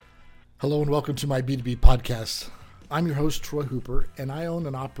Hello and welcome to my B2B podcast. I'm your host, Troy Hooper, and I own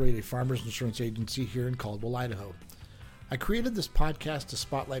and operate a farmers insurance agency here in Caldwell, Idaho. I created this podcast to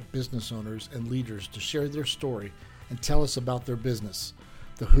spotlight business owners and leaders to share their story and tell us about their business,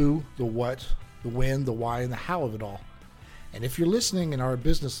 the who, the what, the when, the why, and the how of it all. And if you're listening and are a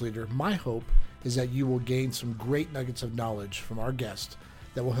business leader, my hope is that you will gain some great nuggets of knowledge from our guest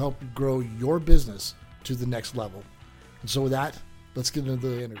that will help grow your business to the next level. And so with that, let's get into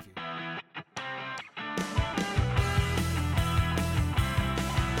the interview.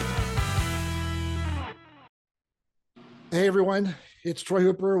 Hey everyone, it's Troy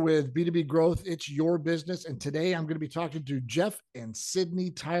Hooper with B2B Growth. It's your business. And today I'm going to be talking to Jeff and Sydney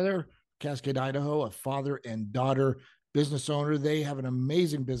Tyler, Cascade, Idaho, a father and daughter business owner. They have an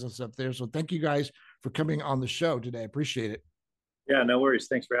amazing business up there. So thank you guys for coming on the show today. I appreciate it. Yeah, no worries.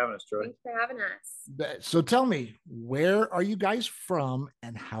 Thanks for having us, Troy. Thanks for having us. So tell me, where are you guys from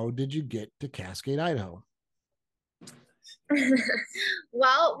and how did you get to Cascade, Idaho?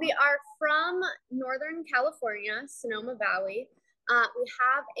 Well, we are from Northern California, Sonoma Valley. We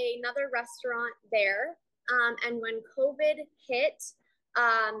have another restaurant there. And when COVID hit,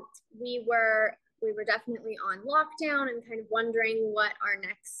 we were definitely on lockdown and kind of wondering what our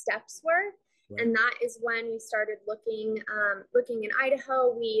next steps were. Right. And that is when we started looking in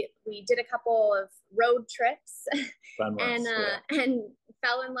Idaho. We did a couple of road trips and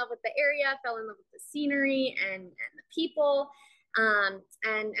fell in love with the area, fell in love with the scenery and the people. And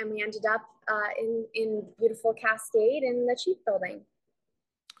we ended up in beautiful Cascade in the Chief Building.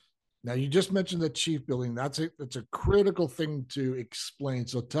 Now, you just mentioned the Chief Building. That's a critical thing to explain.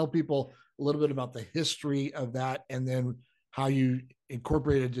 So tell people a little bit about the history of that and then how you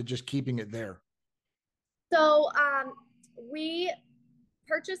incorporated to just keeping it there. So we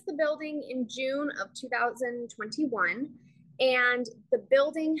purchased the building in June of 2021, and the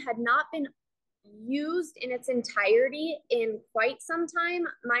building had not been used in its entirety in quite some time.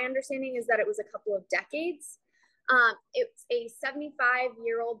 My understanding is that it was a couple of decades. It's a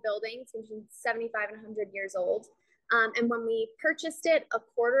 75-year-old building, it's between 75 and 100 years old. And when we purchased it, a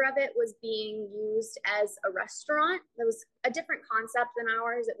quarter of it was being used as a restaurant. It was a different concept than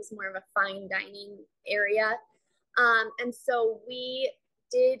ours. It was more of a fine dining area. And so we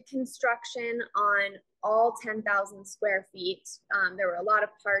did construction on all 10,000 square feet. There were a lot of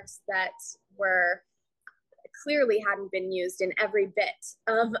parts that were clearly hadn't been used in every bit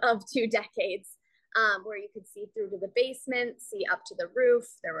of 2 decades, where you could see through to the basement, see up to the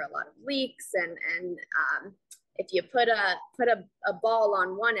roof. There were a lot of leaks and if you put a ball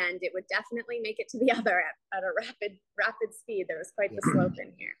on one end, it would definitely make it to the other at a rapid speed. There was quite the slope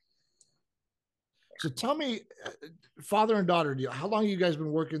in here. So tell me, father and daughter, how long have you guys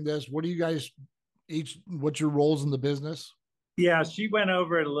been working this? What do you guys what's your roles in the business? Yeah, she went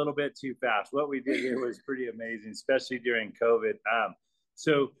over it a little bit too fast. What we did here was pretty amazing, especially during COVID. I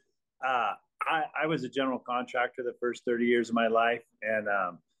was a general contractor the first 30 years of my life. And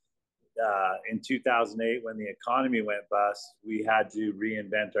in 2008, when the economy went bust, we had to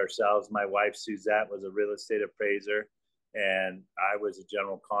reinvent ourselves. My wife, Suzette, was a real estate appraiser, and I was a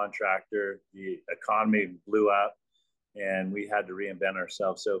general contractor. The economy blew up, and we had to reinvent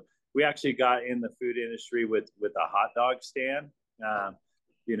ourselves. So we actually got in the food industry with a hot dog stand.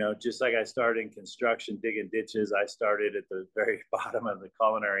 Just like I started in construction, digging ditches, I started at the very bottom of the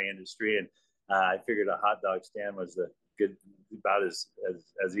culinary industry, and I figured a hot dog stand was about as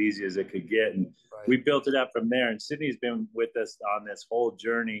easy as it could get. And right. We built it up from there. And Sydney's been with us on this whole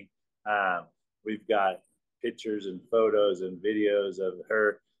journey. We've got pictures and photos and videos of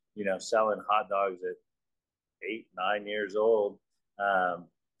her, selling hot dogs at 8, 9 years old.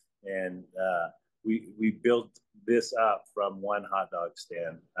 We built this up from one hot dog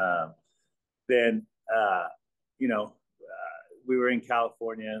stand. We were in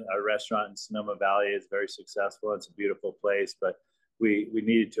California. Our restaurant in Sonoma Valley is very successful. It's a beautiful place, but we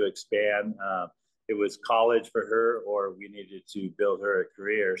needed to expand. It was college for her, or we needed to build her a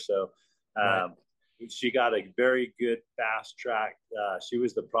career. So she got a very good fast track. She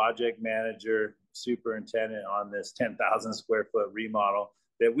was the project manager, superintendent on this 10,000 square foot remodel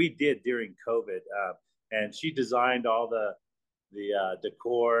that we did during COVID. And she designed all the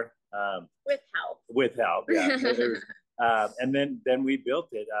decor. With help, yeah. And then we built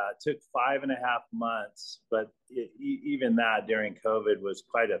it. It took 5.5 months, but even that during COVID was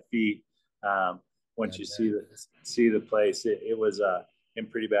quite a feat. Once you see the place, it was in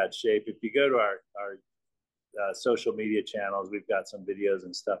pretty bad shape. If you go to our social media channels, we've got some videos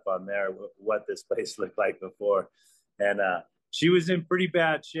and stuff on there what this place looked like before. And she was in pretty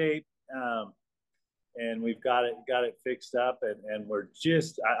bad shape. and we've got it fixed up, and we're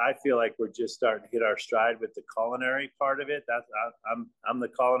just, I feel like we're just starting to hit our stride with the culinary part of it. I'm the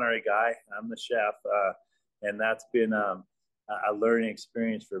culinary guy. I'm the chef, and that's been a learning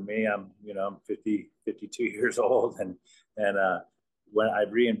experience for me. I'm 52 years old, and when I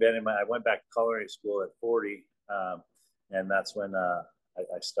reinvented I went back to culinary school at 40, and that's when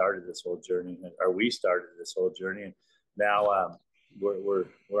I started this whole journey, or we started this whole journey, and now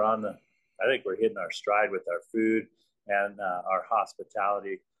we're on the. I think we're hitting our stride with our food and our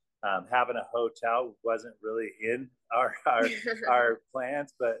hospitality. Having a hotel wasn't really in our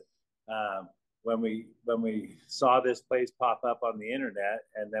plans, but when we saw this place pop up on the internet,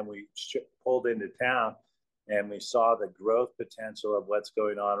 and then we pulled into town, and we saw the growth potential of what's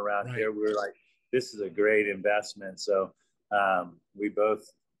going on around here, we were like, this is a great investment. So we both,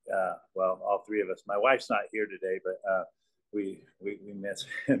 all three of us. My wife's not here today, but we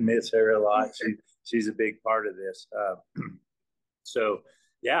miss her a lot. She's a big part of this. So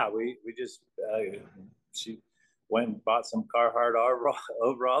yeah, we just she went and bought some Carhartt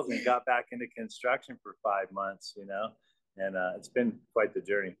overalls and got back into construction for 5 months, and it's been quite the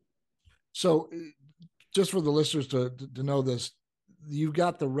journey. So just for the listeners to know this, you've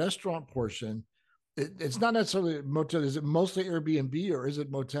got the restaurant portion. It's not necessarily a motel. Is it mostly Airbnb, or is it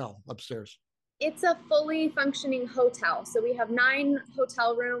motel upstairs? It's a fully functioning hotel. So we have 9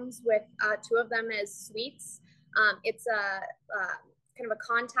 hotel rooms with 2 of them as suites. It's a kind of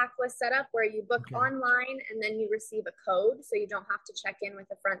a contactless setup where you book online, and then you receive a code. So you don't have to check in with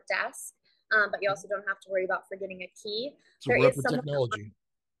the front desk, but you also don't have to worry about forgetting a key. So there is some technology.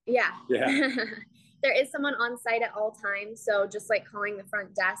 Yeah. There is someone on site at all times. So just like calling the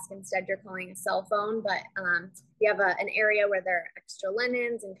front desk, instead you're calling a cell phone, but you have an area where there are extra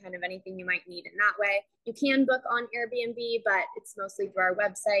linens and kind of anything you might need in that way. You can book on Airbnb, but it's mostly through our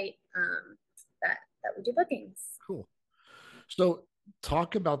website that we do bookings. Cool. So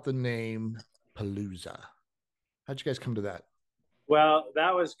talk about the name Palooza. How'd you guys come to that? Well,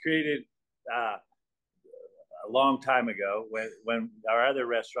 that was created a long time ago when our other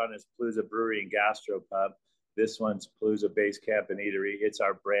restaurant is Palooza Brewery and Gastropub. This one's Palooza Basecamp and Eatery. It's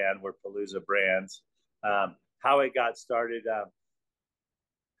our brand. We're Palooza Brands. How it got started,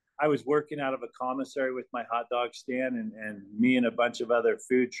 I was working out of a commissary with my hot dog stand, and me and a bunch of other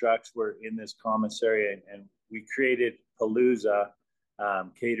food trucks were in this commissary, and we created Palooza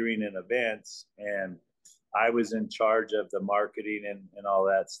Catering and Events, and I was in charge of the marketing and all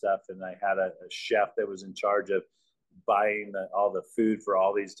that stuff. And I had a chef that was in charge of buying all the food for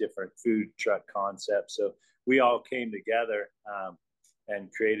all these different food truck concepts. So we all came together and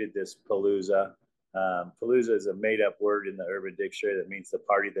created this Palooza. Palooza is a made up word in the Urban Dictionary that means the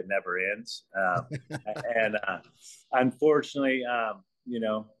party that never ends. And unfortunately, I've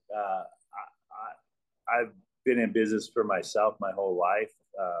been in business for myself my whole life.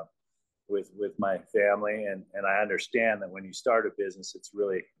 With my family, and I understand that when you start a business, it's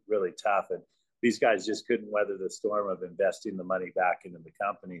really, really tough, and these guys just couldn't weather the storm of investing the money back into the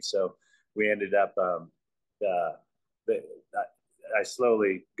company. So we ended up I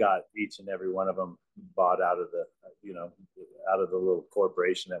slowly got each and every one of them bought out of the little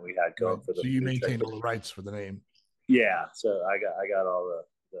corporation that we had going for the. So you maintained all the rights for the name. Yeah, so I got all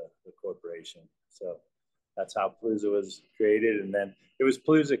the corporation. So that's how Palooza was created. And then it was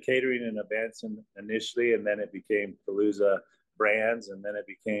Palooza Catering and Events initially, and then it became Palooza Brands, and then it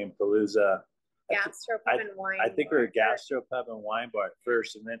became Palooza Gastropub and Wine Bar. I think we were Gastropub and Wine Bar at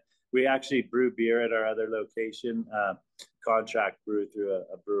first, and then we actually brew beer at our other location, contract brew through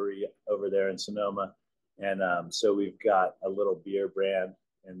a brewery over there in Sonoma. And so we've got a little beer brand,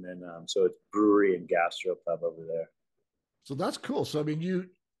 and then so it's brewery and Gastropub over there. So that's cool. So I mean, you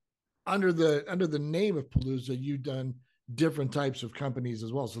under the name of Palooza, you've done different types of companies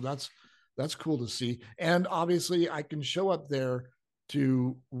as well. So that's cool to see. And obviously I can show up there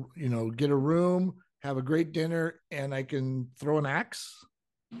to, get a room, have a great dinner, and I can throw an axe.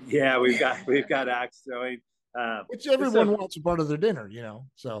 Yeah, we've got axe throwing. Which everyone wants a part of their dinner,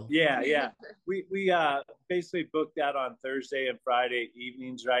 so. Yeah. We basically booked that on Thursday and Friday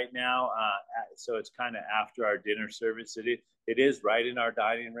evenings right now. So it's kind of after our dinner service. It is right in our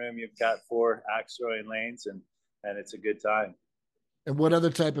dining room. You've got 4 axe throwing lanes, and it's a good time. And what other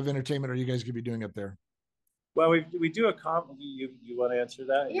type of entertainment are you guys going to be doing up there? Well, we do a comedy. You want to answer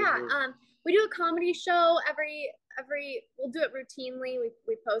that? Yeah, we do a comedy show every. We'll do it routinely.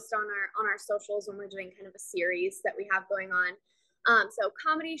 We post on our socials when we're doing kind of a series that we have going on. So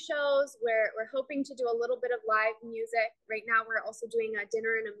comedy shows. We're hoping to do a little bit of live music. Right now, we're also doing a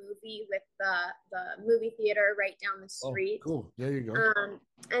dinner and a movie with the movie theater right down the street. Oh, cool. There you go.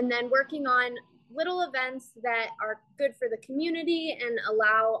 And then working on little events that are good for the community and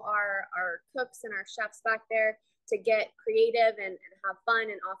allow our cooks and our chefs back there to get creative and have fun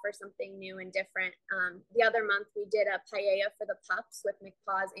and offer something new and different. The other month we did a paella for the pups with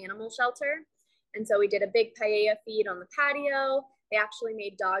McPaw's Animal Shelter. And so we did a big paella feed on the patio. They actually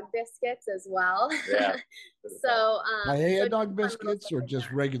made dog biscuits as well. Yeah. So paella so dog biscuits or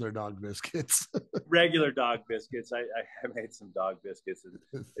just regular dog biscuits? Regular dog biscuits. I made some dog biscuits.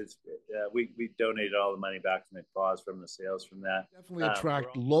 We donated all the money back to McPaw's from the sales from that. Definitely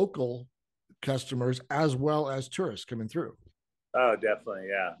attract local customers as well as tourists coming through. Oh, definitely.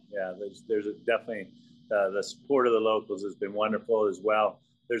 Yeah. There's definitely the support of the locals has been wonderful as well.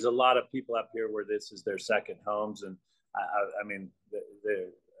 There's a lot of people up here where this is their second homes, and I mean,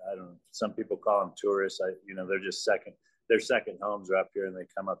 I don't know. Some people call them tourists. They're just their second homes are up here, and they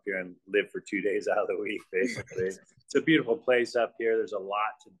come up here and live for 2 days out of the week, basically. It's a beautiful place up here. There's a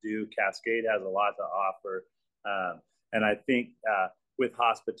lot to do. Cascade has a lot to offer, and I think with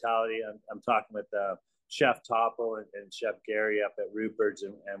hospitality, I'm talking with Chef Topple and Chef Gary up at Rupert's,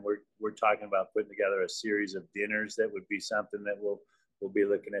 and we're talking about putting together a series of dinners that would be something that we'll be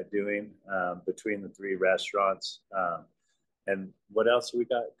looking at doing between the 3 restaurants. And what else we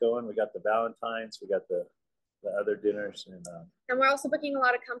got going? We got the Valentine's, we got the other dinners, and we're also booking a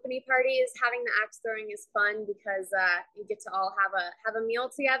lot of company parties. Having the axe throwing is fun because you get to all have a meal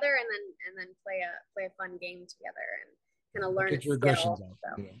together and then play a fun game together and kind of learn get your aggressions out.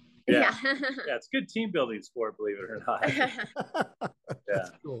 So. Yeah. Yeah, it's good team building sport, believe it or not. Yeah,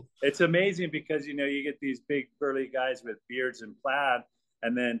 cool. It's amazing because you get these big burly guys with beards and plaid,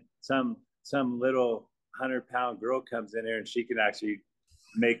 and then some little 100-pound girl comes in here and she can actually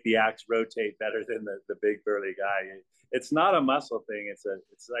make the axe rotate better than the big burly guy. It's not a muscle thing. It's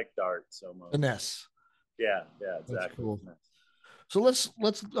like darts almost. Finesse. Yeah, exactly. That's cool. So let's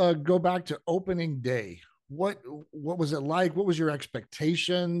go back to opening day. What was it like? What was your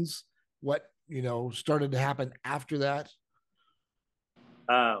expectations? What started to happen after that?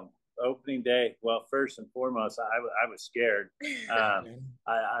 Opening day. Well, first and foremost, I was scared.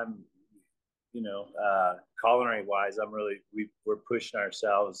 I'm culinary wise, we're pushing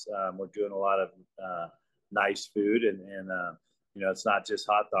ourselves. We're doing a lot of nice food, and it's not just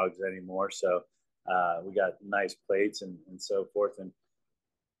hot dogs anymore. So we got nice plates and so forth,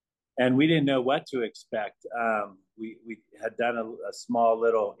 and we didn't know what to expect. We had done a small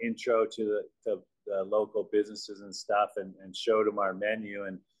little intro to the local businesses and stuff, and showed them our menu,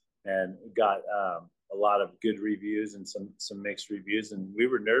 and got a lot of good reviews and some mixed reviews, and we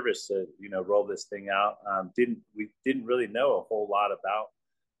were nervous to roll this thing out. We didn't really know a whole lot about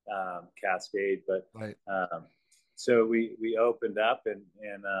Cascade, but right. So we opened up, and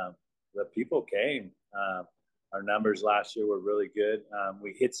the people came. Our numbers last year were really good.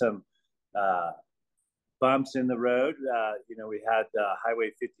 We hit some bumps in the road. We had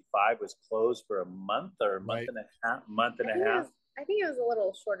Highway 55 was closed for a month or a month and a half. I think it was a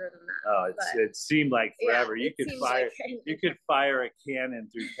little shorter than that. Oh, it seemed like forever. Yeah, you could fire a cannon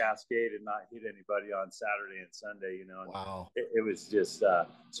through Cascade and not hit anybody on Saturday and Sunday. Wow. It was just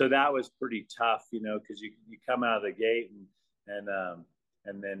so that was pretty tough, because you come out of the gate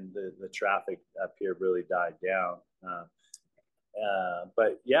and then the traffic up here really died down.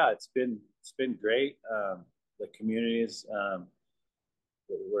 But yeah, it's been great. The communities,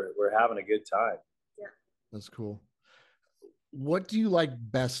 we're having a good time. Yeah, that's cool. What do you like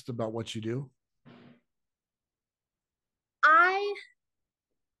best about what you do?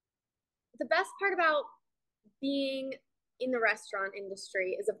 The best part about being in the restaurant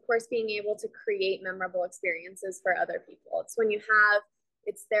industry is, of course, being able to create memorable experiences for other people.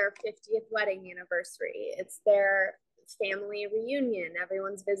 It's their 50th wedding anniversary. It's their family reunion.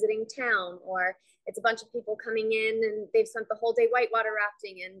 Everyone's visiting town, or it's a bunch of people coming in and they've spent the whole day whitewater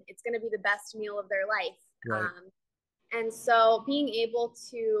rafting, and it's going to be the best meal of their life. Right. And so being able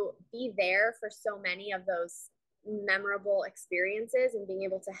to be there for so many of those memorable experiences and being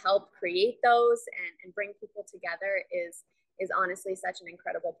able to help create those and bring people together is honestly such an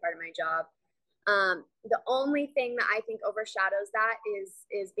incredible part of my job. The only thing that I think overshadows that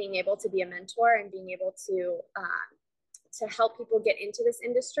is being able to be a mentor and being able to help people get into this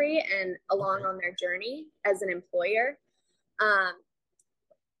industry and along on their journey as an employer.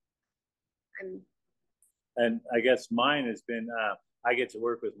 And I guess mine has been, I get to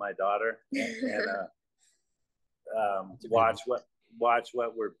work with my daughter and watch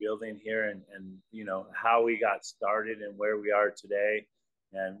what we're building here and how we got started and where we are today,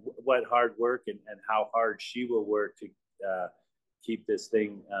 and what hard work and how hard she will work to keep this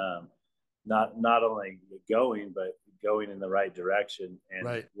thing not only going, but going in the right direction. And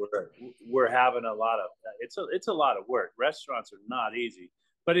right. we're having a lot of, it's a lot of work. Restaurants are not easy,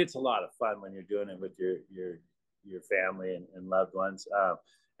 but it's a lot of fun when you're doing it with your family and loved ones.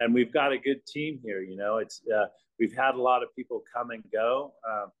 And we've got a good team here. You know, we've had a lot of people come and go.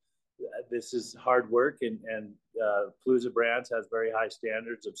 This is hard work, and Palooza Brands has very high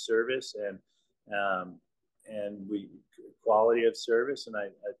standards of service and quality of service. And I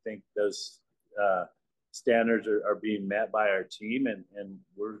think those standards are being met by our team, and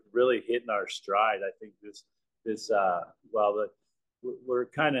we're really hitting our stride. I think we're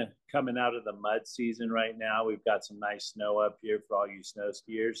kind of coming out of the mud season right now. We've got some nice snow up here for all you snow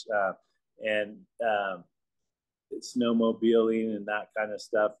skiers, and snowmobiling and that kind of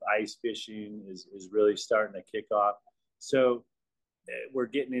stuff. Ice fishing is really starting to kick off. So we're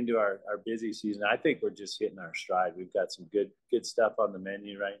getting into our busy season. I think we're just hitting our stride. We've got some good stuff on the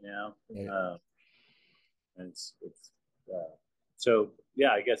menu right now. Yeah. And so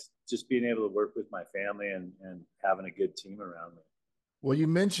yeah, I guess just being able to work with my family and having a good team around me. Well, you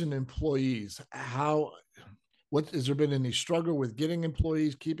mentioned employees. Has there been any struggle with getting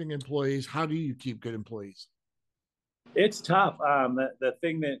employees, keeping employees? How do you keep good employees? It's tough. The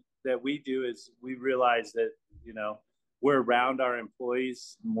thing that we do is we realize that, you know, we're around our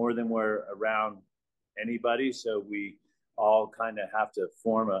employees more than we're around anybody. So we all kind of have to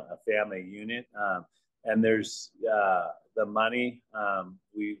form a family unit. And there's the money.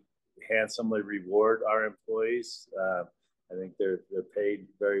 We handsomely reward our employees. I think they're paid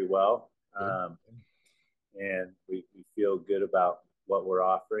very well. And we feel good about what we're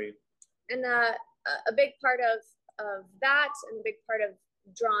offering. And a big part of that, and a big part of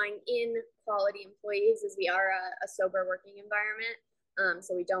drawing in quality employees, is we are a sober working environment.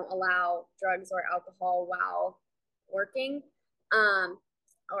 So we don't allow drugs or alcohol while working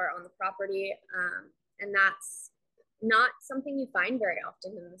or on the property. And that's not something you find very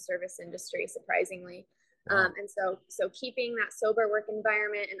often in the service industry, surprisingly. Wow. And so keeping that sober work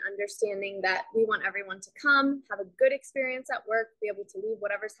environment and understanding that we want everyone to come, have a good experience at work, be able to leave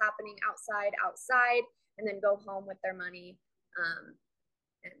whatever's happening outside, and then go home with their money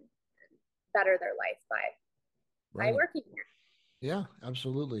and better their life by working here. Yeah,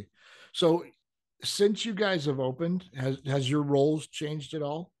 absolutely. So since you guys have opened, has your roles changed at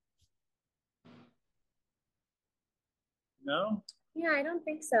all? No. Yeah, I don't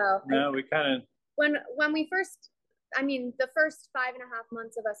think so. No, we kind of, when we first, I mean, the first 5.5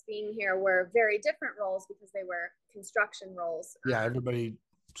 months of us being here were very different roles because they were construction roles. Yeah, everybody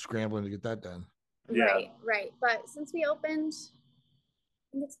scrambling to get that done. Right. But since we opened,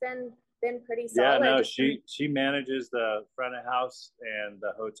 I think it's been pretty solid. Yeah, no, she manages the front of house and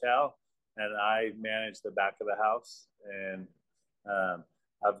the hotel, and I manage the back of the house. And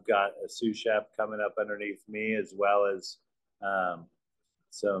I've got a sous chef coming up underneath me, as well as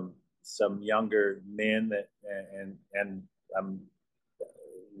some younger men and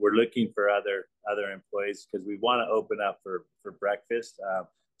we're looking for other employees because we want to open up for breakfast.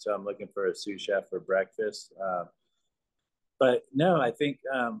 So I'm looking for a sous chef for breakfast. But no, I think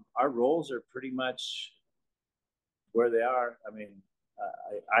our roles are pretty much where they are. I mean,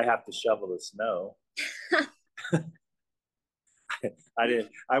 I have to shovel the snow.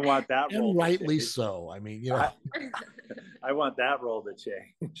 I want that role. And rightly so. I mean, you know, I want that role to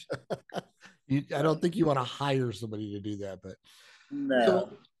change. I don't think you want to hire somebody to do that, but no. So,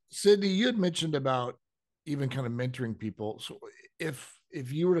 Sydney, you had mentioned about even kind of mentoring people. So if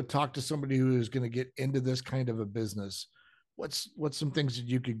you were to talk to somebody who is going to get into this kind of a business, what's some things that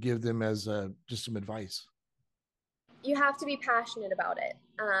you could give them as just some advice? You have to be passionate about it.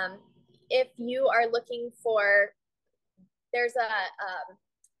 If you are looking for, there's a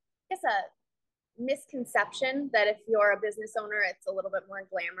misconception that if you're a business owner, it's a little bit more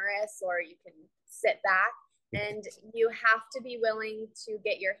glamorous, or you can sit back, and you have to be willing to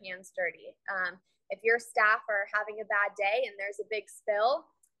get your hands dirty. If your staff are having a bad day and there's a big spill,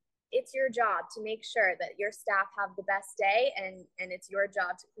 it's your job to make sure that your staff have the best day, and it's your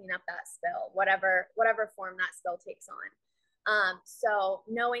job to clean up that spill, whatever form that spill takes on. So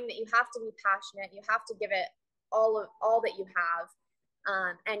knowing that you have to be passionate, you have to give it all that you have,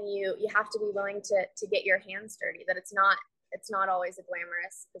 and you have to be willing to get your hands dirty. That it's not always a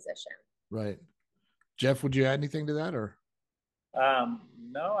glamorous position. Right. Jeff, would you add anything to that, or?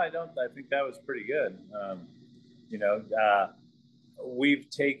 No, I don't. I think that was pretty good. We've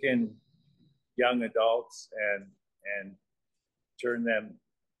taken young adults and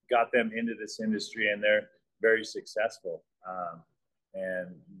got them into this industry, and they're very successful.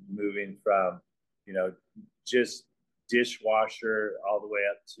 And moving from, just dishwasher all the way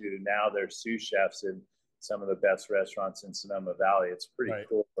up to now they're sous chefs, and some of the best restaurants in Sonoma Valley. It's pretty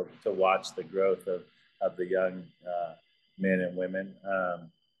cool to watch the growth of the young men and women.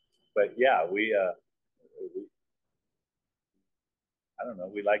 But yeah, we I don't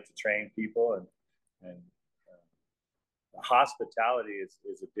know, we like to train people, and hospitality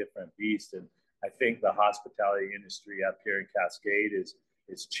is a different beast. And I think the hospitality industry up here in Cascade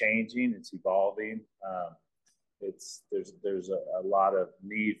is changing. It's evolving. There's a lot of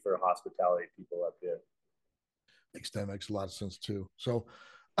need for hospitality people up here. That makes a lot of sense too. So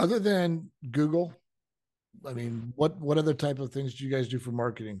other than Google, I mean, what other type of things do you guys do for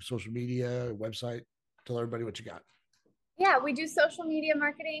marketing? Social media, website? Tell everybody what you got. Yeah, we do social media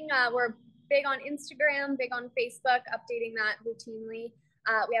marketing. We're big on Instagram, big on Facebook, updating that routinely.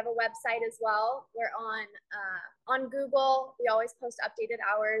 We have a website as well. We're on Google. We always post updated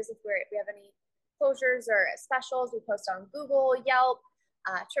hours. If we have any closures or specials, we post on Google, Yelp,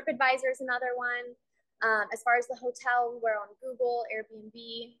 TripAdvisor is another one. As far as the hotel, we're on Google,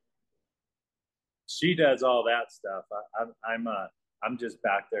 Airbnb. She does all that stuff. I'm just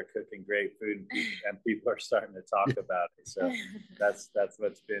back there cooking great food, and people are starting to talk about it. So that's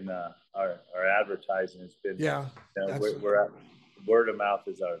what's been our advertising has been. Yeah, we're at, word of mouth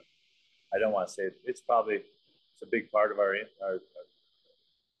is our. I don't want to say it's a big part of our.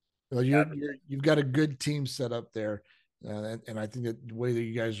 Well, you've got a good team set up there, and I think that the way that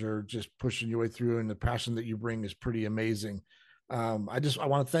you guys are just pushing your way through and the passion that you bring is pretty amazing. I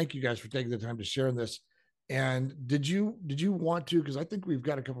want to thank you guys for taking the time to share this. And did you want to, because I think we've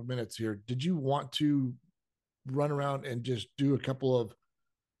got a couple of minutes here, did you want to run around and just do a couple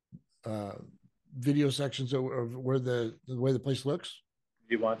of video sections of where the way the place looks?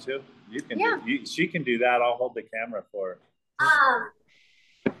 You want to? You can. Yeah. She can do that. I'll hold the camera for her.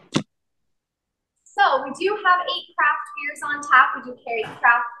 So we do have 8 craft beers on tap. We do carry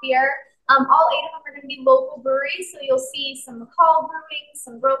craft beer. All 8 of them are going to be local breweries. So you'll see some McCall Brewing,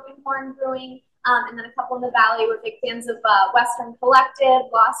 some Broken Horn Brewing, and then a couple in the Valley. We're big fans of Western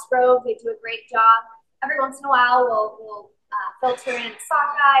Collective, Lost Grove. They do a great job. Every once in a while, we'll filter in a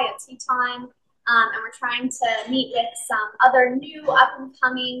sockeye, a tea time, and we're trying to meet with some other new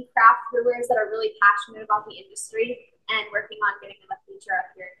up-and-coming craft brewers that are really passionate about the industry and working on getting them a feature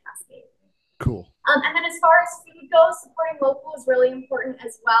up here in Cascade. Cool. And then as far as food goes, supporting local is really important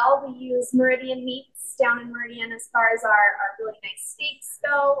as well. We use Meridian Meats down in Meridian as far as our really nice steaks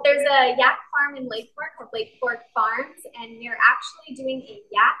go. There's a yak farm in Lake Fork called Lake Fork Farms, and they're actually doing a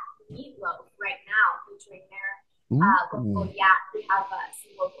yak meatloaf right now featuring their local yak. We have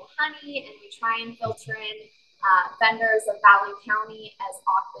some local honey, and we try and filter in vendors of Valley County as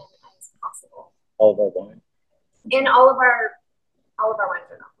often as possible. All of our wine. And all of our wines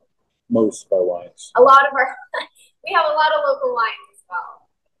are not. Most of our wines. We have a lot of local wines as well.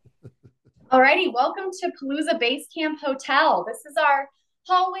 Alrighty, welcome to Palooza Basecamp Hotel. This is our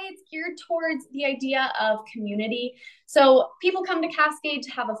hallway. It's geared towards the idea of community. So people come to Cascade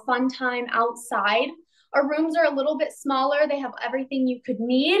to have a fun time outside. Our rooms are a little bit smaller. They have everything you could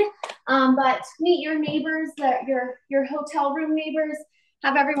need. But meet your neighbors, your hotel room neighbors.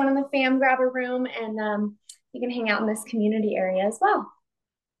 Have everyone in the fam grab a room, and you can hang out in this community area as well.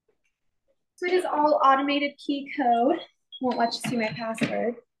 So it is all automated key code. Won't let you see my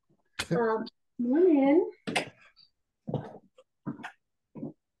password. Come on in.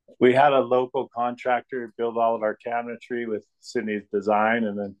 We had a local contractor build all of our cabinetry with Sydney's design,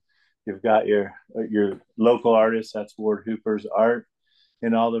 and then you've got your local artist. That's Ward Hooper's art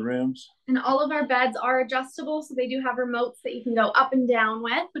in all the rooms. And all of our beds are adjustable, so they do have remotes that you can go up and down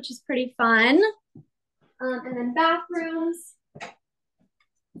with, which is pretty fun. And then bathrooms.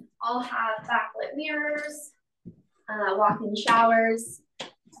 All have backlit mirrors, walk-in showers,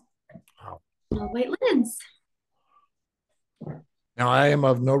 white linens. Now, I am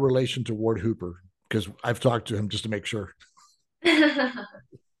of no relation to Ward Hooper because I've talked to him just to make sure.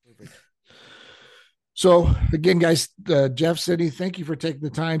 So again, guys, Jeff, Sydney, thank you for taking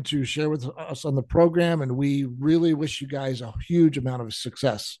the time to share with us on the program, and we really wish you guys a huge amount of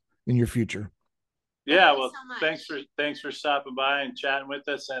success in your future. Yeah, well, thanks for stopping by and chatting with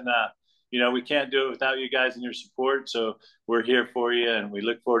us. And, we can't do it without you guys and your support. So we're here for you, and we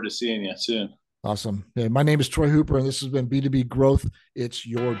look forward to seeing you soon. Awesome. Yeah, my name is Troy Hooper, and this has been B2B Growth. It's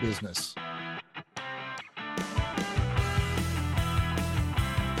your business.